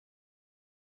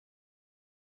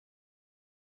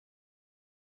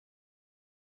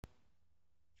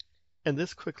In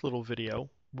this quick little video,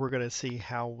 we're going to see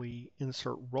how we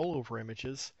insert rollover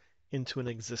images into an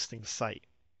existing site.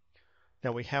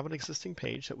 Now we have an existing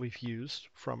page that we've used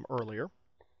from earlier,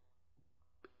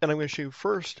 and I'm going to show you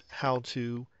first how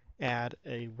to add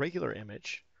a regular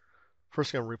image.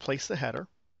 First, I'm going to replace the header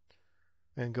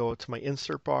and go to my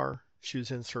insert bar,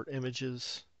 choose Insert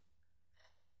Images,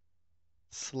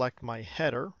 select my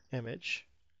header image,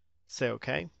 say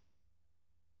OK.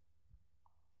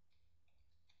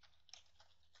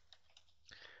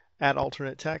 Add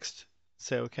alternate text,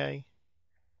 say OK.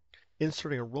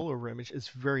 Inserting a rollover image is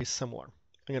very similar.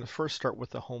 I'm going to first start with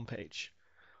the home page.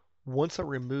 Once I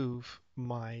remove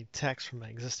my text from the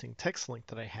existing text link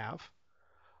that I have,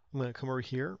 I'm going to come over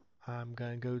here. I'm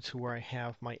going to go to where I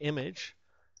have my image,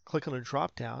 click on the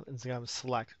drop down, and I'm going to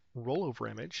select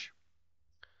rollover image,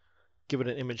 give it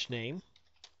an image name, in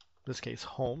this case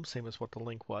home, same as what the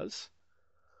link was.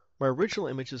 My original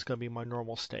image is going to be my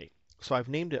normal state, so I've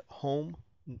named it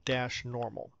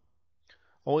home-normal.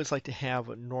 Always like to have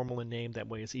a normal in name, that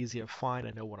way it's easy to find.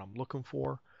 I know what I'm looking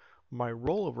for. My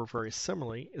rollover, very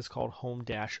similarly, is called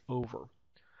home-over.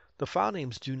 The file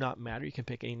names do not matter. You can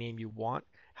pick any name you want.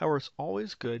 However, it's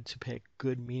always good to pick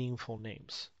good, meaningful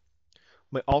names.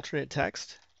 My alternate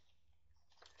text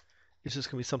is just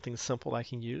going to be something simple I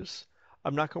can use.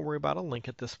 I'm not going to worry about a link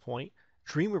at this point.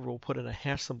 Dreamweaver will put in a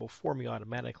hash symbol for me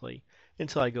automatically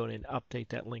until I go in and update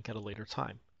that link at a later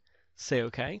time. Say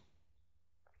OK.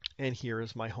 And here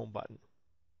is my home button.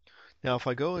 Now if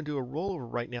I go and do a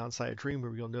rollover right now inside of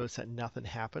Dreamweaver, you'll notice that nothing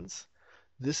happens.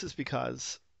 This is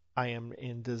because I am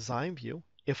in design view.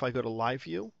 If I go to live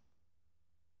view,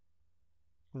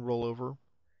 rollover,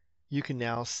 you can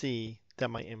now see that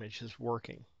my image is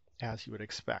working as you would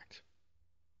expect.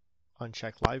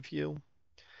 Uncheck live view,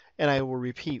 and I will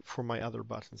repeat for my other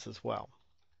buttons as well.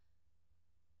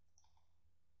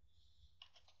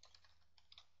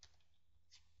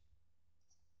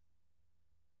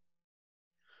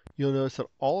 You'll notice that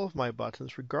all of my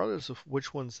buttons, regardless of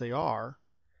which ones they are,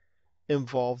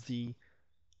 involve the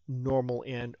normal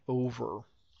and over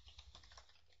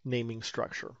naming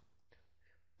structure.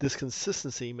 This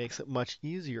consistency makes it much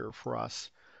easier for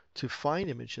us to find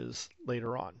images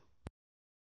later on.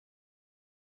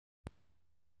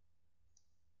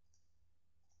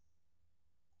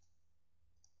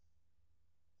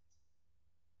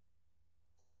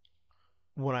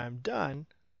 When I'm done,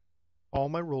 all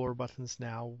my roller buttons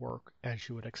now work as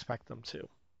you would expect them to.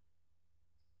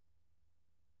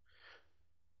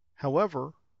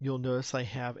 However, you'll notice I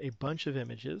have a bunch of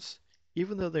images.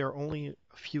 Even though they are only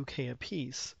a few K a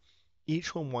piece,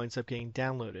 each one winds up getting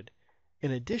downloaded.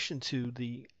 In addition to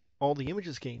all the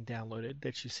images getting downloaded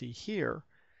that you see here,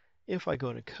 if I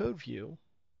go into code view,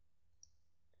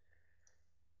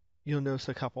 you'll notice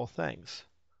a couple of things.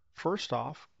 First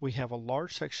off, we have a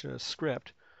large section of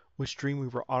script which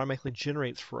Dreamweaver automatically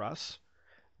generates for us.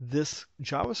 This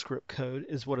JavaScript code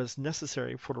is what is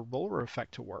necessary for the roller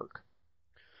effect to work.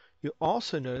 You'll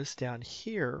also notice down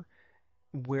here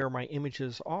where my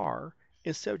images are,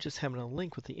 instead of just having a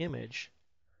link with the image,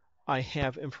 I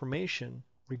have information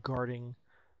regarding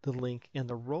the link and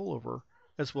the rollover,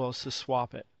 as well as to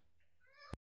swap it.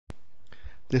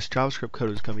 This JavaScript code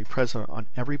is going to be present on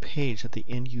every page that the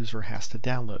end user has to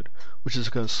download, which is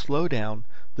going to slow down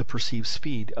the perceived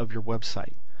speed of your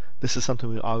website. This is something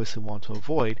we obviously want to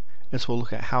avoid, and so we'll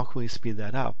look at how can we speed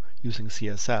that up using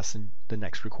CSS in the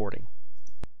next recording.